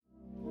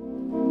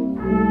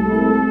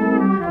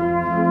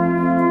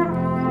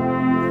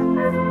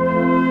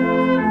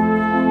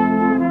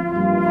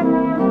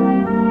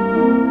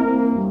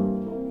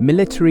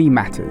Military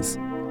Matters,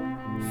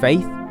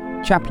 Faith,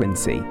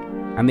 Chaplaincy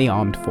and the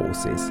Armed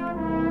Forces.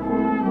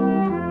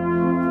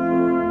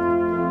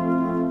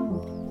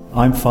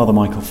 I'm Father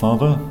Michael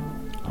Fava.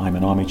 I'm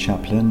an army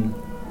chaplain.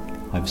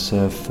 I've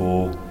served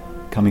for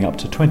coming up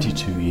to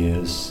 22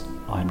 years.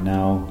 I'm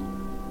now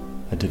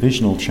a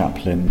divisional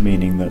chaplain,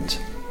 meaning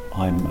that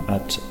I'm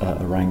at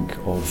a rank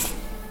of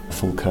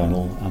full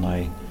colonel, and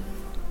I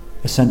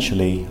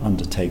essentially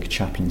undertake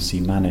chaplaincy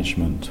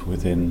management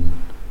within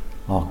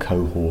our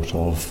cohort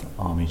of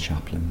army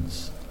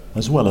chaplains,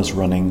 as well as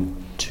running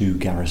 2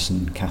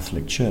 garrison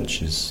Catholic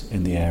churches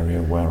in the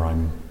area where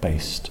I'm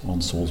based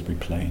on Salisbury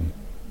Plain.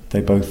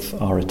 They both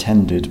are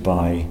attended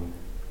by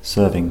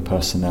serving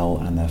personnel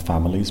and their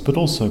families, but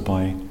also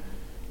by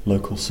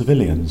local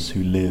civilians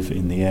who live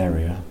in the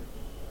area.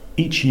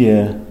 Each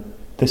year,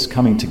 this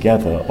coming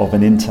together of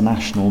an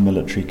international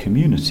military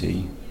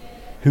community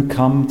who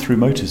come through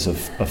motives of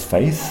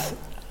faith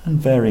and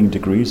varying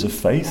degrees of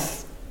faith,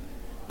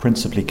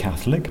 principally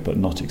Catholic, but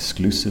not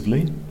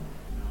exclusively.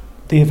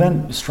 The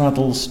event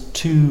straddles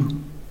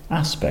 2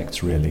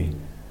 aspects, really.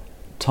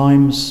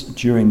 Times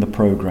during the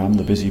programme,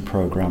 the busy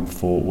programme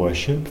for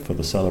worship, for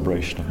the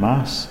celebration of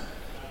Mass,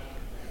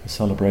 the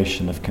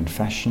celebration of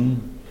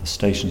confession, the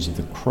Stations of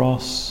the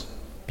Cross,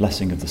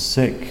 blessing of the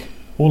sick,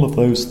 all of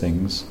those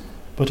things,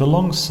 but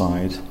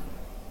alongside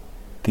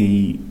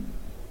the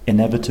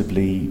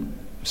inevitably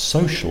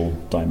social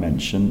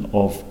dimension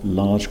of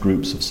large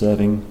groups of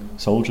serving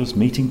soldiers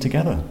meeting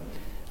together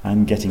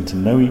and getting to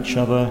know each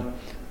other,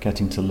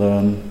 getting to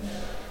learn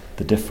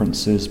the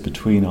differences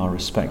between our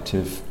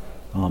respective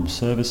armed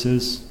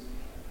services,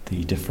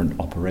 the different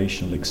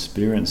operational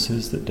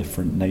experiences that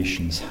different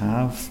nations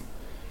have.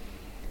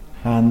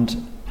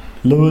 And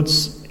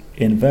Lourdes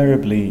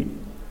invariably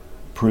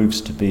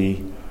proves to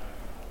be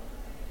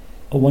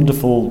a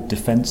wonderful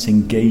defence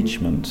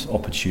engagement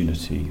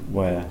opportunity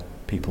where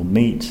people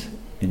meet,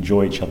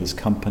 enjoy each other's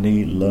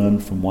company, learn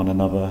from one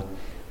another,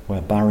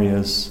 where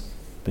barriers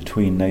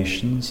between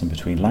nations and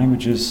between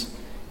languages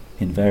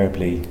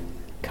invariably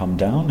come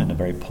down in a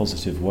very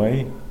positive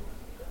way.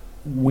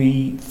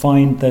 We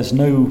find there's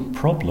no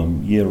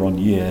problem year on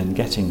year in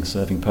getting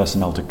serving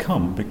personnel to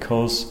come,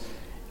 because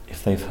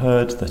if they've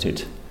heard that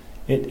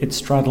it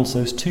straddles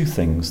those 2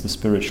 things, the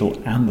spiritual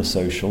and the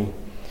social,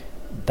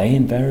 they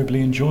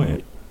invariably enjoy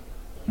it.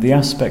 The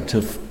aspect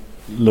of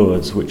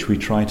Lourdes which we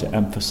try to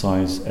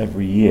emphasise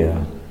every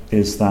year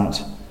is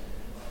that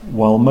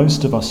while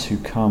most of us who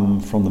come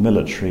from the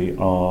military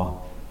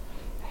are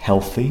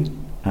healthy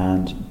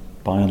and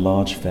by and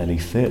large fairly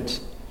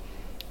fit,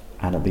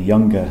 and at the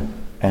younger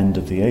end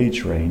of the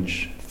age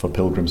range for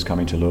pilgrims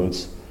coming to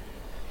Lourdes,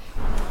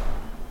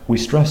 we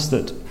stress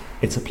that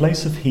it's a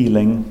place of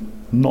healing,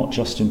 not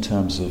just in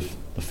terms of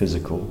the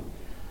physical,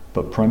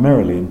 but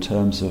primarily in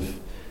terms of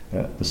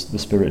the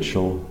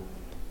spiritual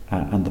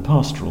and the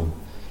pastoral.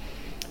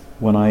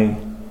 When I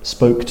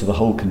spoke to the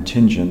whole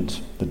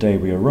contingent the day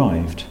we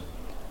arrived,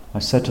 I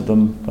said to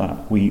them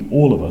that we,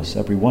 all of us,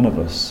 every one of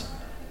us,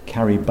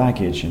 carry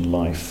baggage in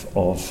life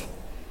of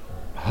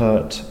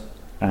hurt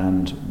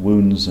and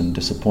wounds and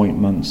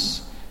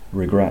disappointments,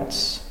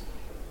 regrets,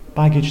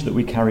 baggage that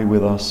we carry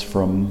with us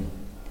from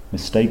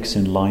mistakes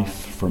in life,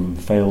 from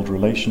failed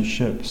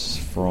relationships,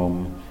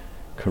 from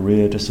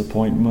career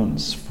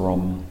disappointments,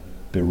 from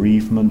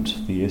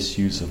bereavement, the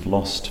issues of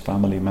lost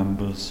family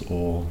members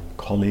or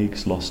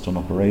colleagues lost on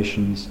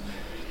operations.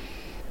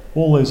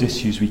 All those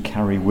issues we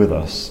carry with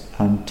us,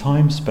 and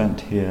time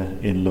spent here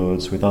in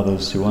Lourdes with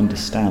others who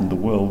understand the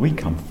world we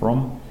come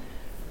from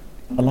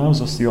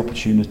allows us the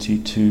opportunity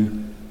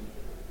to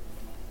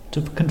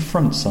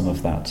confront some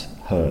of that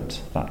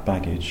hurt, that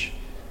baggage,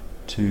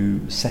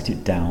 to set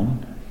it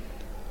down,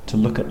 to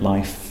look at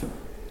life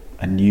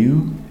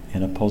anew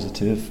in a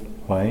positive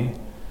way,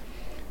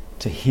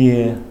 to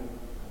hear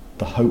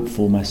the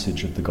hopeful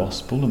message of the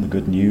gospel and the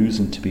good news,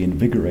 and to be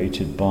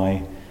invigorated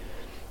by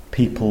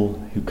people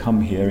who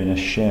come here in a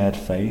shared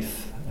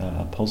faith,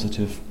 a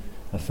positive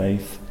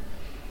faith.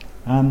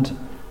 And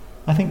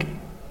I think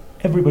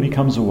everybody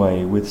comes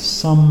away with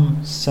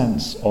some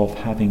sense of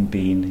having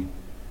been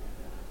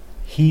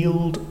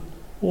healed,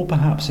 or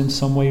perhaps in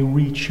some way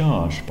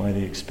recharged by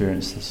the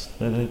experiences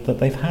that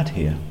they've had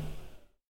here.